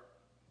our heart.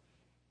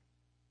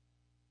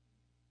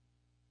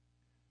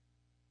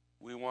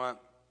 We want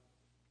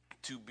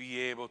to be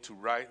able to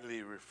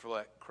rightly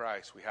reflect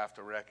Christ. We have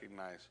to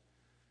recognize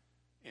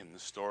in the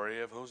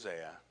story of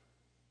Hosea,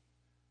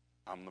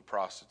 I'm the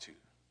prostitute.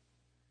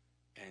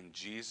 And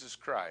Jesus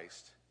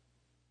Christ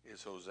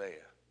is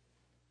Hosea.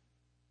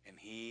 And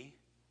he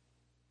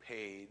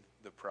paid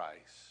the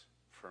price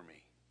for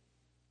me.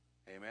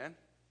 Amen?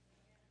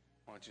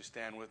 Why don't you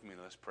stand with me?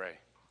 Let's pray.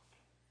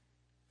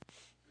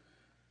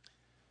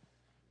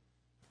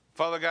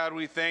 Father God,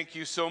 we thank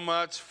you so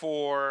much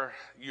for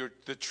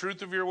the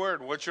truth of your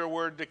word, what your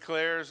word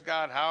declares,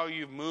 God, how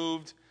you've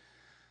moved,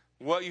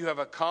 what you have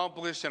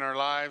accomplished in our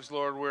lives,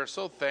 Lord. We're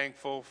so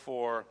thankful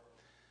for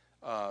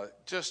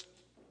just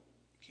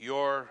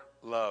your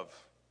love.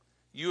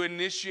 You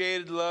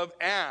initiated love,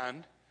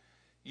 and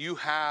you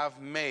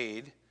have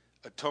made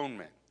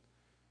atonement.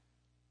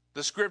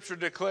 The scripture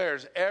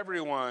declares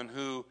everyone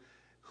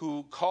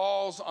who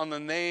calls on the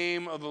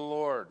name of the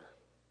Lord,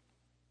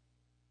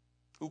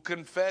 who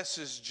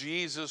confesses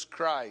Jesus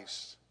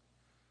Christ,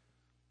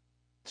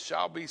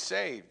 shall be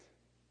saved.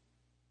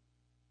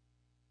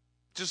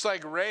 Just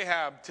like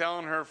Rahab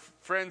telling her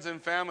friends and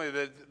family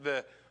that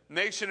the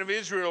nation of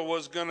Israel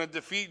was going to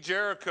defeat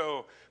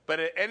Jericho,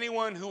 but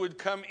anyone who would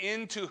come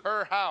into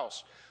her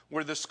house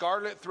where the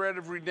scarlet thread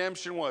of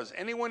redemption was,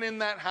 anyone in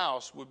that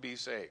house would be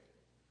saved.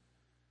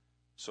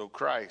 So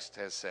Christ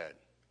has said,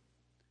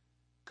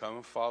 come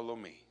and follow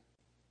me.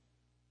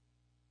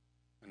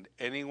 And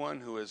anyone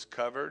who is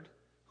covered,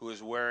 who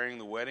is wearing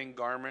the wedding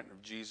garment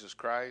of Jesus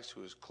Christ,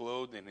 who is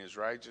clothed in his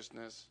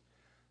righteousness,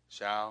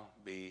 shall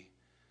be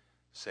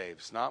saved.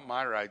 It's not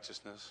my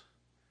righteousness,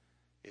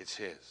 it's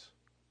his.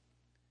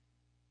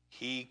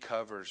 He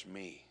covers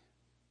me.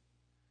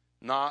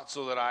 Not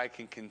so that I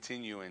can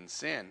continue in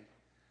sin.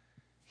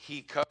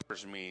 He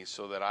covers me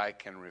so that I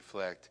can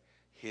reflect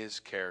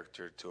his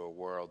character to a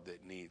world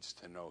that needs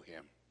to know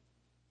him.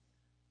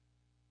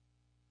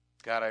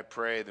 God, I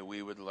pray that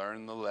we would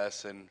learn the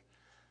lesson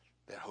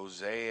that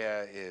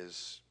Hosea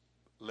is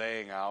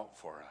laying out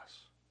for us.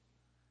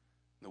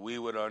 That we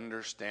would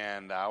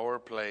understand our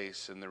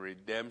place in the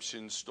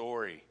redemption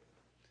story.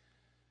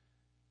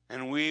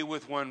 And we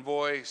with one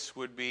voice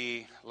would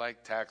be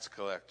like tax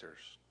collectors.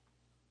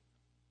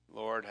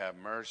 Lord, have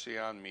mercy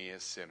on me, a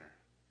sinner.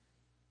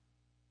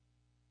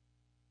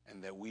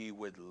 And that we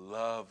would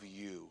love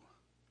you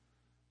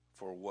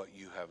for what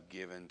you have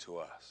given to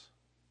us.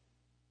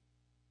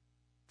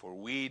 For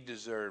we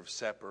deserve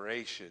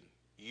separation.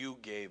 You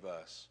gave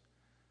us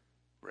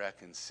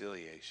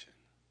reconciliation.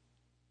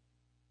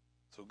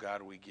 So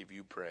God, we give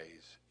you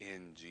praise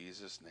in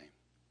Jesus'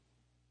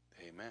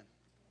 name. Amen.